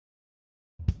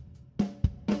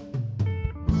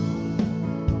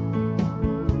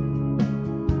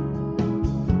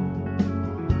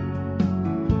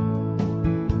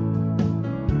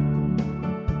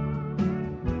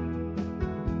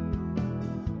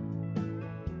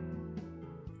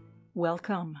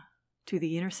Welcome to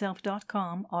the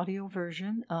InnerSelf.com audio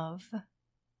version of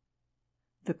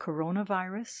The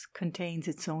Coronavirus Contains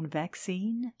Its Own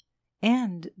Vaccine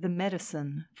and the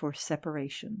Medicine for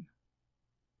Separation.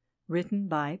 Written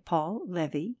by Paul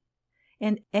Levy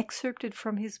and excerpted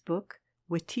from his book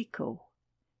Wetiko,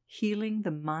 Healing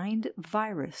the Mind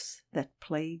Virus That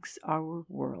Plagues Our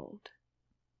World.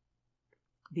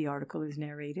 The article is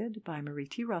narrated by Marie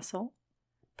T. Russell,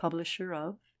 publisher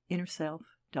of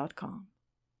InnerSelf.com.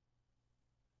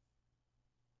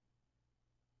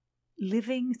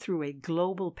 Living through a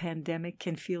global pandemic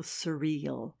can feel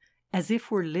surreal, as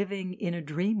if we're living in a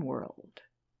dream world.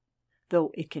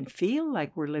 Though it can feel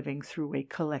like we're living through a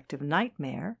collective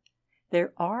nightmare,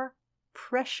 there are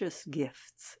precious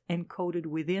gifts encoded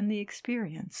within the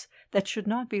experience that should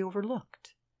not be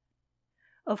overlooked.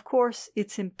 Of course,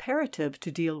 it's imperative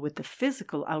to deal with the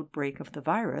physical outbreak of the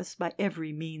virus by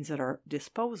every means at our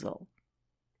disposal.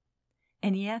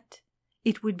 And yet,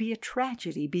 it would be a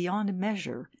tragedy beyond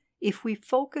measure if we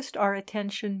focused our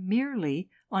attention merely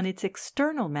on its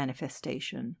external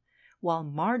manifestation, while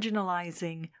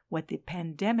marginalizing what the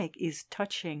pandemic is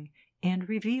touching and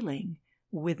revealing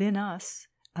within us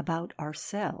about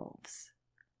ourselves.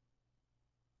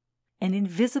 An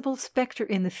invisible specter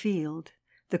in the field,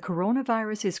 the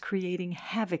coronavirus is creating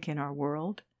havoc in our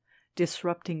world,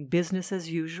 disrupting business as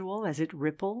usual as it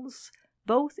ripples,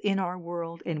 both in our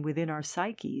world and within our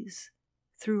psyches,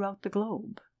 throughout the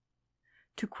globe.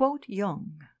 To quote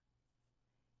Jung,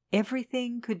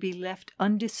 "Everything could be left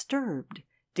undisturbed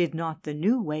did not the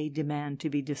new way demand to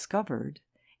be discovered,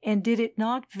 and did it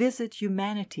not visit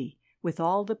humanity with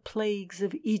all the plagues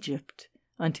of Egypt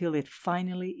until it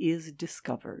finally is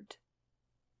discovered."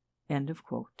 End of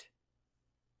quote.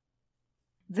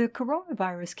 The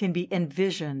coronavirus can be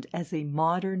envisioned as a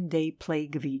modern-day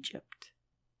plague of Egypt.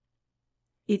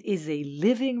 It is a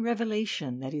living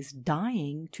revelation that is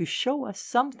dying to show us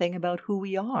something about who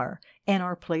we are and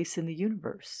our place in the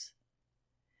universe.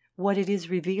 What it is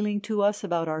revealing to us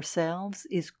about ourselves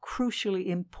is crucially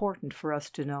important for us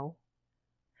to know.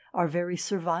 Our very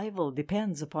survival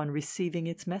depends upon receiving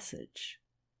its message.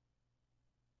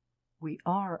 We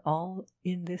are all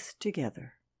in this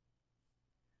together.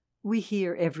 We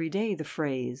hear every day the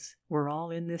phrase, "We're all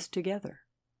in this together."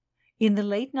 In the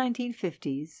late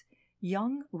 1950s,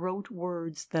 Jung wrote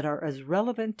words that are as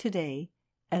relevant today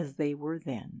as they were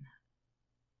then.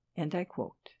 And I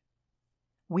quote,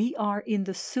 "We are in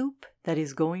the soup that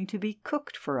is going to be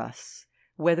cooked for us,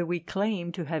 whether we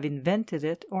claim to have invented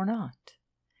it or not.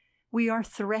 We are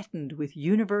threatened with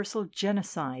universal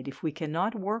genocide if we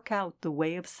cannot work out the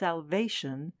way of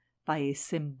salvation by a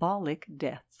symbolic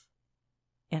death."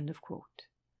 End of quote.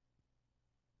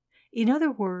 In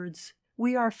other words,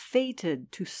 we are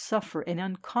fated to suffer an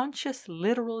unconscious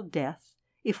literal death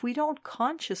if we don't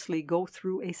consciously go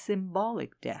through a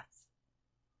symbolic death.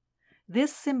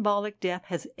 This symbolic death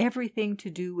has everything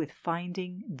to do with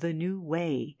finding the new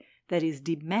way that is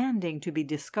demanding to be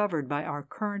discovered by our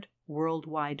current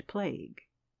worldwide plague.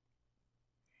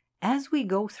 As we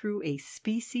go through a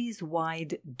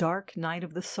species-wide dark night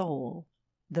of the soul,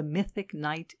 the mythic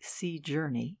night sea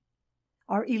journey,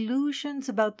 our illusions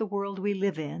about the world we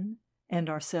live in, and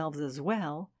ourselves as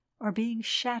well, are being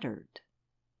shattered.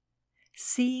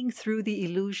 Seeing through the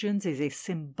illusions is a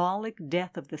symbolic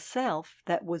death of the self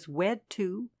that was wed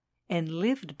to and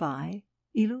lived by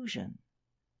illusion.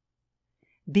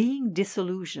 Being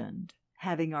disillusioned,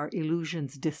 having our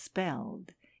illusions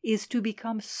dispelled, is to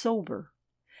become sober,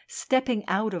 stepping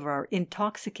out of our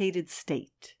intoxicated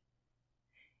state.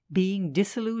 Being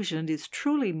disillusioned is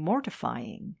truly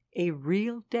mortifying, a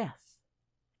real death.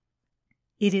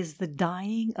 It is the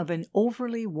dying of an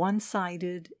overly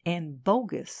one-sided and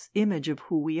bogus image of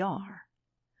who we are.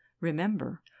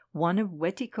 Remember, one of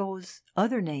Wetiko's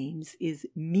other names is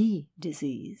me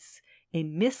disease, a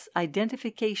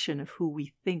misidentification of who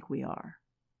we think we are.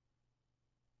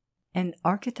 An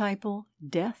archetypal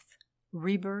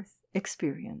death-rebirth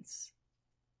experience.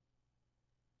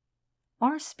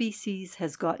 Our species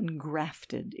has gotten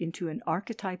grafted into an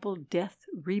archetypal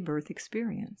death-rebirth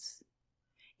experience.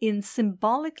 In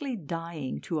symbolically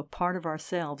dying to a part of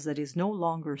ourselves that is no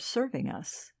longer serving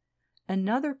us,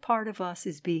 another part of us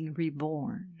is being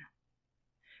reborn.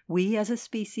 We as a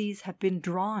species have been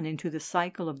drawn into the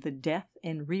cycle of the death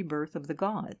and rebirth of the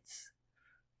gods.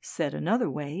 Said another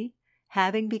way,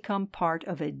 having become part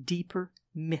of a deeper,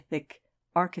 mythic,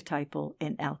 archetypal,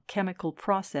 and alchemical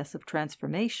process of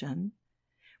transformation,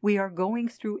 we are going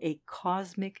through a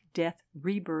cosmic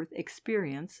death-rebirth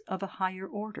experience of a higher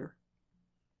order.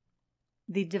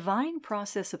 The divine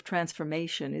process of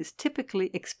transformation is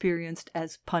typically experienced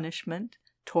as punishment,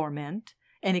 torment,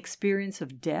 an experience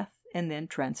of death, and then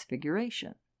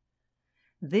transfiguration.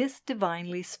 This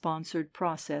divinely sponsored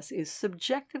process is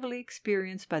subjectively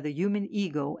experienced by the human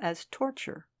ego as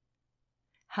torture.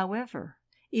 However,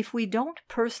 if we don't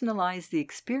personalize the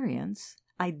experience,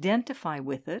 identify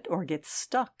with it, or get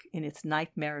stuck in its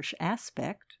nightmarish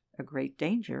aspect, a great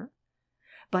danger,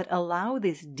 but allow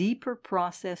this deeper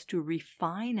process to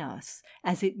refine us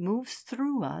as it moves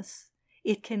through us,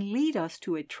 it can lead us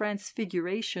to a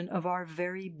transfiguration of our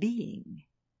very being.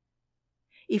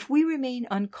 If we remain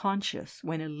unconscious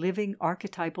when a living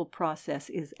archetypal process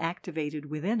is activated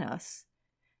within us,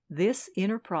 this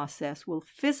inner process will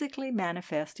physically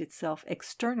manifest itself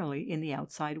externally in the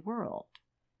outside world.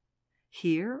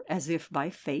 Here, as if by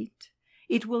fate,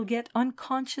 it will get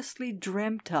unconsciously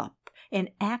dreamt up and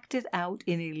acted out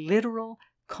in a literal,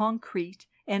 concrete,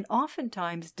 and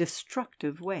oftentimes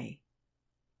destructive way.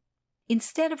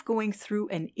 Instead of going through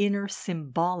an inner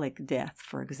symbolic death,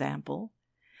 for example,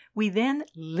 we then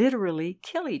literally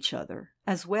kill each other,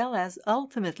 as well as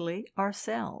ultimately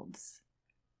ourselves.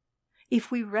 If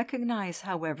we recognize,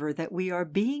 however, that we are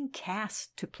being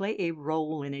cast to play a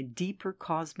role in a deeper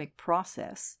cosmic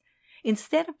process,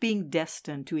 instead of being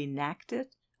destined to enact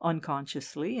it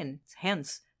unconsciously and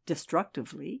hence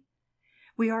destructively,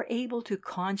 we are able to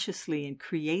consciously and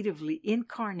creatively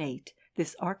incarnate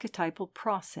this archetypal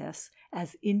process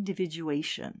as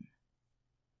individuation.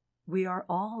 We are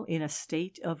all in a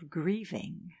state of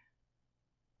grieving.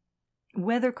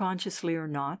 Whether consciously or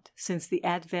not, since the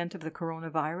advent of the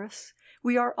coronavirus,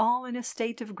 we are all in a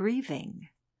state of grieving.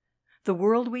 The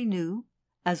world we knew,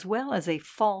 as well as a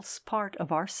false part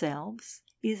of ourselves,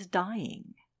 is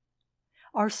dying.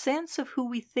 Our sense of who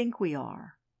we think we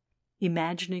are,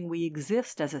 imagining we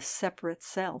exist as a separate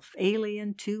self,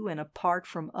 alien to and apart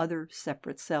from other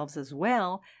separate selves as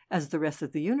well as the rest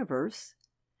of the universe,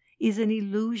 is an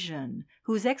illusion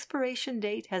whose expiration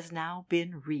date has now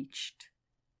been reached.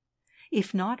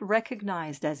 If not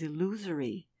recognized as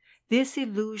illusory, this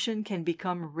illusion can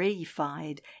become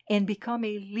reified and become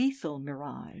a lethal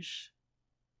mirage.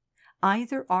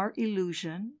 Either our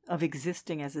illusion of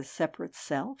existing as a separate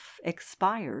self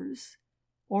expires,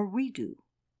 or we do.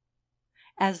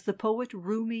 As the poet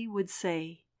Rumi would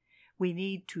say, we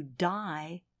need to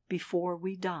die before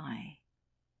we die.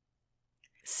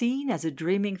 Seen as a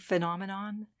dreaming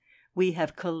phenomenon, we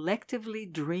have collectively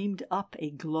dreamed up a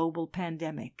global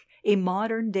pandemic, a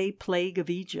modern-day plague of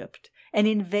Egypt, an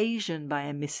invasion by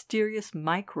a mysterious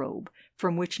microbe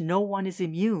from which no one is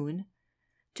immune,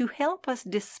 to help us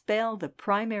dispel the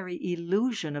primary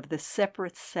illusion of the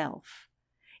separate self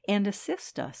and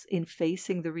assist us in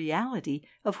facing the reality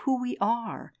of who we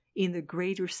are in the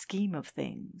greater scheme of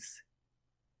things.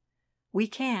 We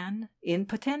can, in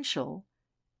potential,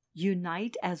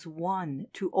 unite as one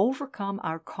to overcome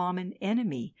our common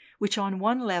enemy, which on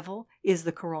one level is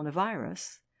the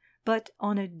coronavirus, but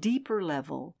on a deeper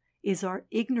level is our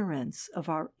ignorance of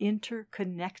our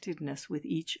interconnectedness with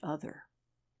each other.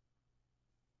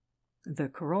 The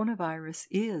coronavirus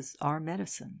is our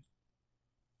medicine.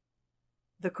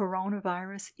 The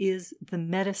coronavirus is the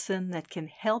medicine that can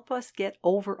help us get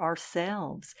over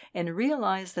ourselves and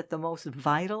realize that the most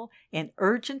vital and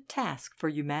urgent task for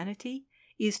humanity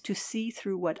is to see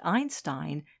through what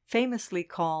Einstein famously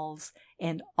calls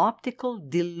an optical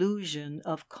delusion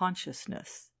of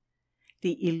consciousness,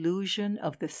 the illusion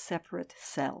of the separate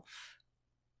self.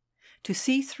 To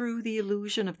see through the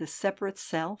illusion of the separate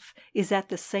self is at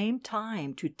the same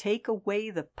time to take away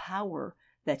the power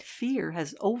that fear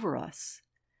has over us,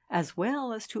 as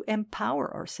well as to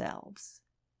empower ourselves.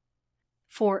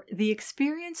 For the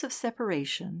experience of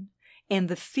separation and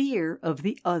the fear of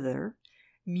the other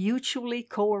mutually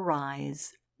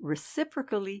co-arise,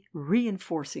 reciprocally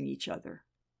reinforcing each other.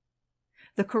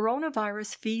 The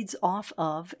coronavirus feeds off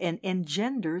of and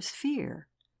engenders fear,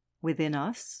 within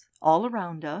us, all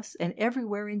around us, and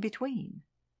everywhere in between.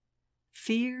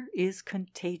 Fear is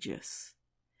contagious.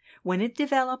 When it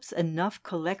develops enough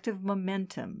collective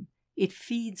momentum, it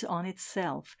feeds on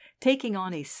itself, taking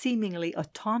on a seemingly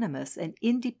autonomous and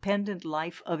independent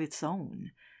life of its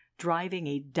own, driving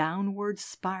a downward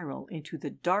spiral into the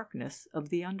darkness of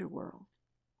the underworld.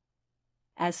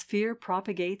 As fear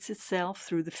propagates itself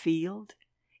through the field,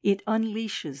 it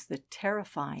unleashes the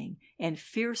terrifying and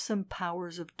fearsome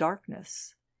powers of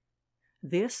darkness.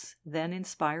 This then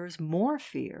inspires more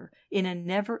fear in a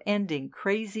never-ending,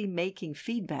 crazy-making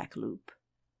feedback loop.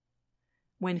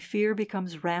 When fear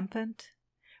becomes rampant,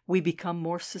 we become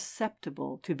more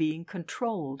susceptible to being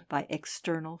controlled by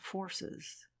external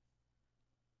forces.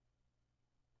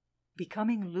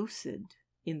 Becoming lucid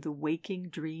in the waking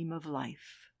dream of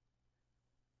life.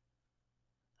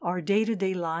 Our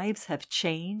day-to-day lives have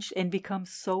changed and become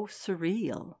so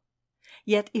surreal.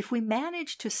 Yet if we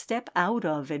manage to step out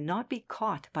of and not be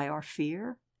caught by our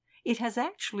fear, it has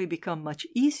actually become much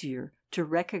easier to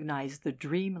recognize the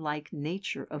dream-like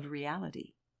nature of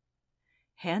reality.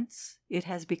 Hence, it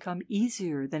has become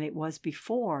easier than it was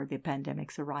before the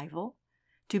pandemic's arrival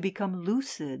to become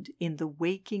lucid in the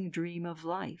waking dream of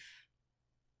life.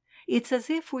 It's as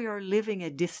if we are living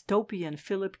a dystopian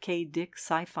Philip K. Dick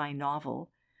sci-fi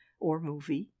novel or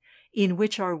movie in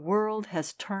which our world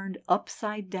has turned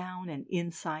upside down and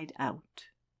inside out.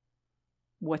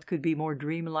 What could be more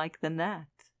dreamlike than that?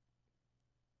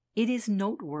 It is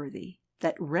noteworthy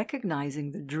that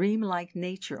recognizing the dreamlike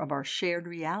nature of our shared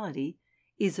reality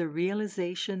is a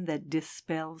realization that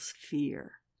dispels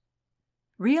fear.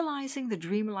 Realizing the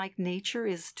dreamlike nature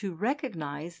is to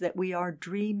recognize that we are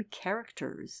dream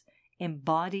characters,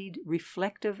 embodied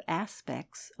reflective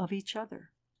aspects of each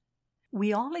other.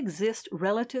 We all exist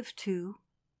relative to,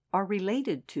 are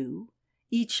related to,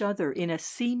 each other in a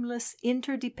seamless,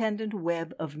 interdependent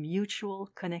web of mutual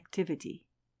connectivity.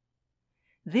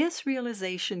 This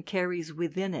realization carries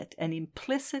within it an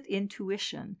implicit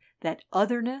intuition that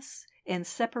otherness and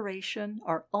separation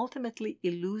are ultimately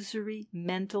illusory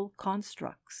mental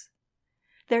constructs.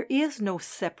 There is no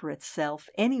separate self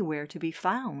anywhere to be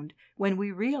found when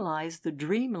we realize the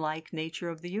dreamlike nature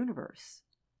of the universe.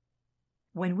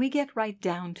 When we get right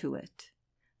down to it,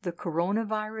 the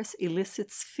coronavirus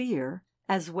elicits fear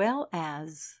as well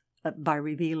as, by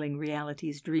revealing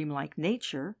reality's dreamlike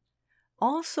nature,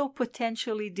 also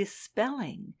potentially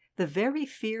dispelling the very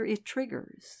fear it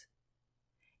triggers.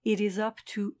 It is up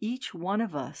to each one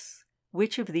of us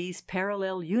which of these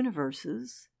parallel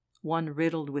universes, one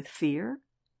riddled with fear,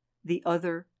 the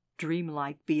other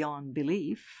dreamlike beyond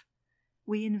belief,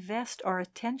 we invest our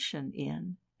attention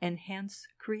in and hence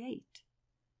create.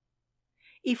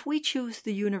 If we choose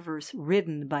the universe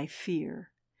ridden by fear,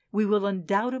 we will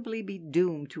undoubtedly be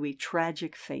doomed to a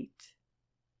tragic fate.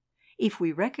 If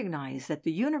we recognize that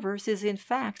the universe is in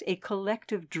fact a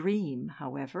collective dream,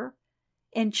 however,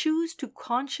 and choose to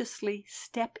consciously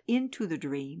step into the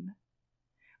dream,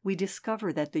 we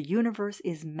discover that the universe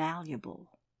is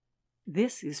malleable.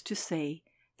 This is to say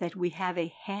that we have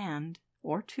a hand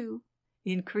or two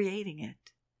in creating it.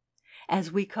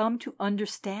 As we come to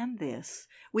understand this,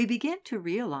 we begin to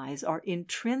realize our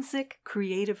intrinsic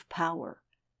creative power,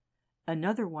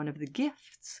 another one of the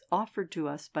gifts offered to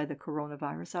us by the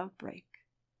coronavirus outbreak.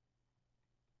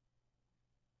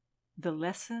 The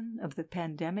lesson of the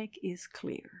pandemic is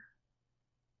clear.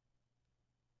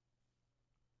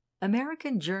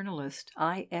 American journalist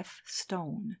I.F.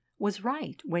 Stone was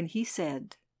right when he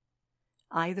said,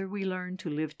 "Either we learn to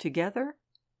live together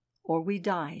or we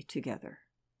die together."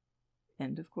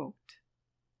 End of quote.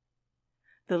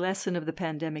 The lesson of the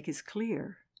pandemic is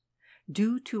clear.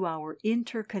 Due to our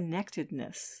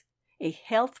interconnectedness, a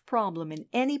health problem in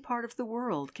any part of the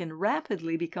world can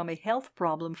rapidly become a health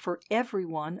problem for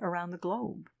everyone around the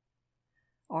globe.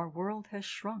 Our world has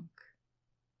shrunk.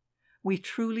 We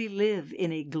truly live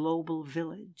in a global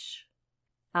village.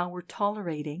 Our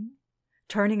tolerating,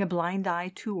 turning a blind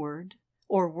eye toward,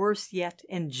 or worse yet,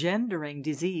 engendering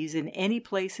disease in any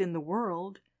place in the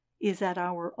world is at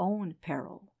our own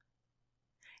peril.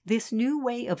 This new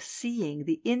way of seeing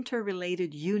the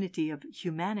interrelated unity of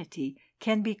humanity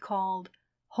can be called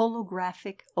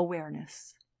holographic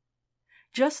awareness.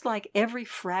 Just like every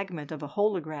fragment of a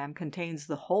hologram contains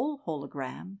the whole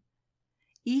hologram,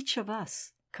 each of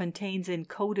us contains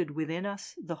encoded within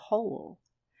us the whole,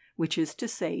 which is to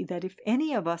say that if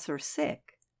any of us are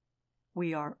sick,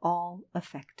 we are all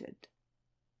affected.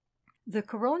 The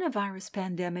coronavirus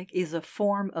pandemic is a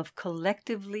form of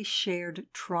collectively shared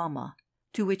trauma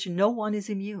to which no one is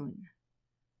immune.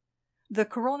 The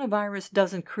coronavirus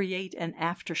doesn't create an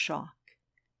aftershock.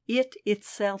 It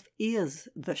itself is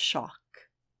the shock.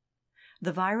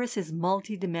 The virus is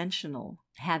multidimensional,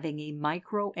 having a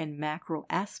micro and macro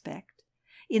aspect,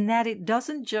 in that it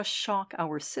doesn't just shock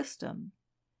our system,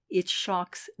 it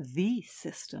shocks the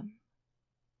system.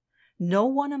 No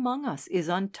one among us is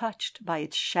untouched by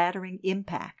its shattering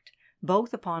impact,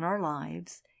 both upon our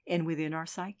lives and within our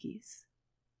psyches.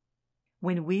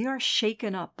 When we are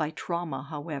shaken up by trauma,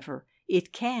 however,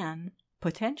 it can,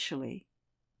 potentially,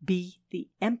 be the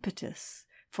impetus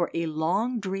for a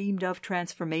long-dreamed-of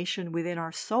transformation within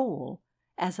our soul,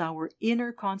 as our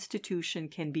inner constitution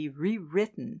can be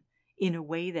rewritten in a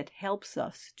way that helps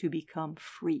us to become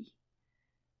free.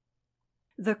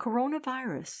 The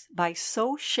coronavirus, by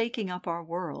so shaking up our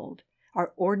world,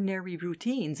 our ordinary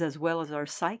routines as well as our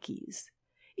psyches,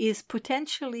 is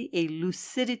potentially a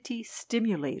lucidity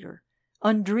stimulator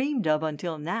undreamed of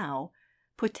until now,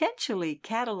 potentially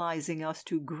catalyzing us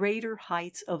to greater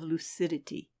heights of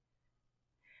lucidity.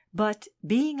 But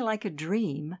being like a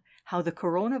dream, how the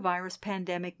coronavirus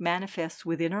pandemic manifests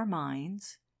within our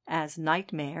minds as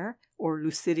nightmare or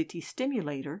lucidity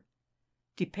stimulator,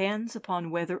 depends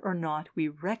upon whether or not we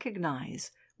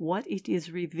recognize what it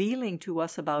is revealing to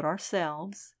us about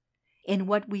ourselves and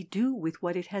what we do with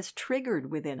what it has triggered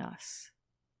within us.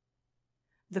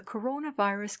 The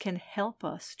coronavirus can help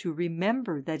us to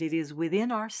remember that it is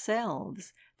within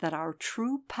ourselves that our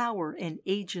true power and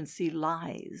agency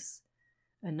lies,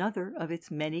 another of its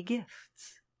many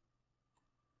gifts.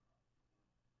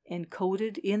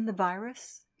 Encoded in the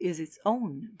virus is its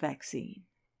own vaccine.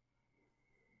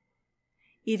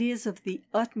 It is of the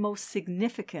utmost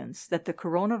significance that the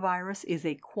coronavirus is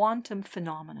a quantum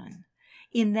phenomenon,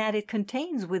 in that it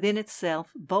contains within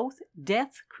itself both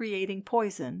death-creating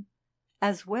poison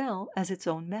as well as its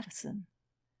own medicine.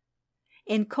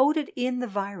 Encoded in the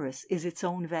virus is its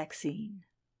own vaccine.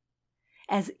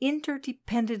 As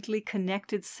interdependently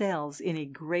connected cells in a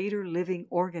greater living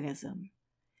organism,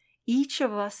 each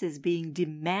of us is being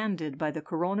demanded by the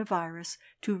coronavirus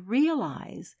to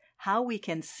realize how we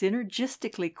can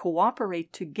synergistically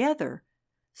cooperate together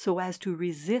so as to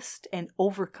resist and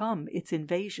overcome its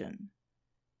invasion.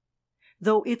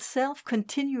 Though itself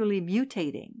continually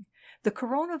mutating, the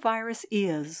coronavirus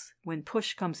is, when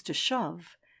push comes to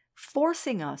shove,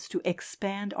 forcing us to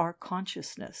expand our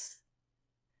consciousness.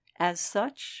 As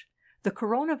such, the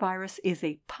coronavirus is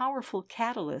a powerful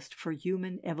catalyst for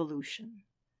human evolution.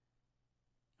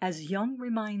 As Jung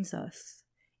reminds us,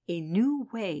 a new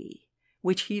way,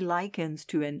 which he likens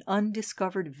to an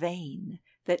undiscovered vein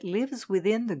that lives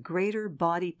within the greater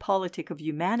body politic of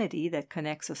humanity that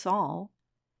connects us all,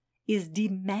 is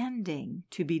demanding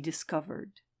to be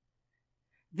discovered.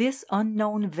 This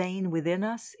unknown vein within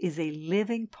us is a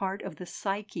living part of the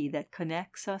psyche that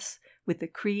connects us with the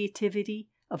creativity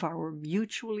of our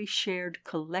mutually shared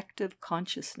collective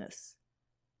consciousness.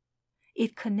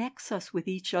 It connects us with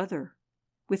each other,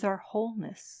 with our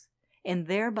wholeness, and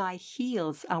thereby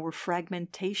heals our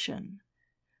fragmentation,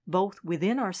 both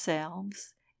within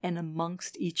ourselves and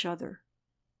amongst each other.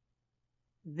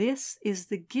 This is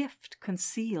the gift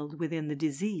concealed within the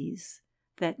disease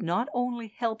that not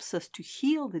only helps us to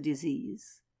heal the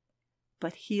disease,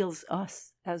 but heals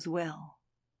us as well.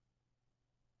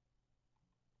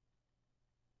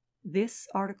 This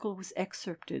article was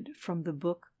excerpted from the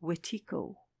book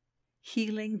Wetiko,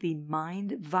 Healing the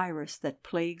Mind Virus That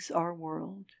Plagues Our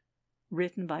World,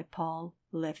 written by Paul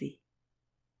Levy.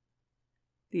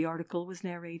 The article was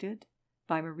narrated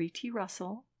by Marie T.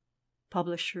 Russell,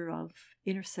 publisher of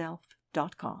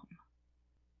InnerSelf.com.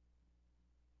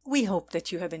 We hope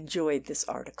that you have enjoyed this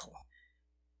article.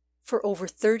 For over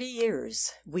 30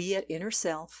 years, we at Inner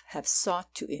Self have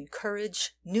sought to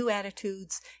encourage new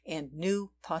attitudes and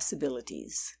new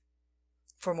possibilities.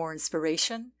 For more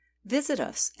inspiration, visit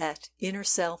us at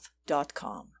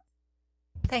InnerSelf.com.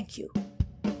 Thank you.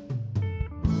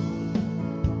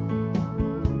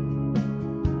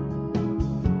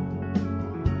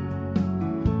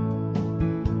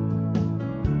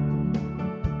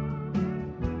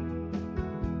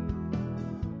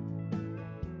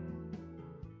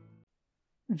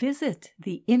 Visit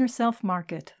the Inner Self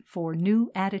Market for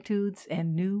new attitudes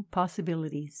and new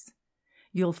possibilities.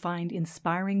 You'll find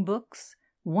inspiring books,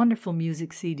 wonderful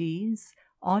music CDs,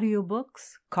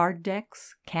 audiobooks, card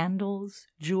decks, candles,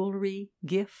 jewelry,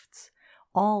 gifts,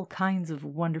 all kinds of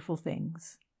wonderful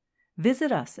things.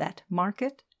 Visit us at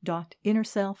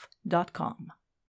market.innerself.com.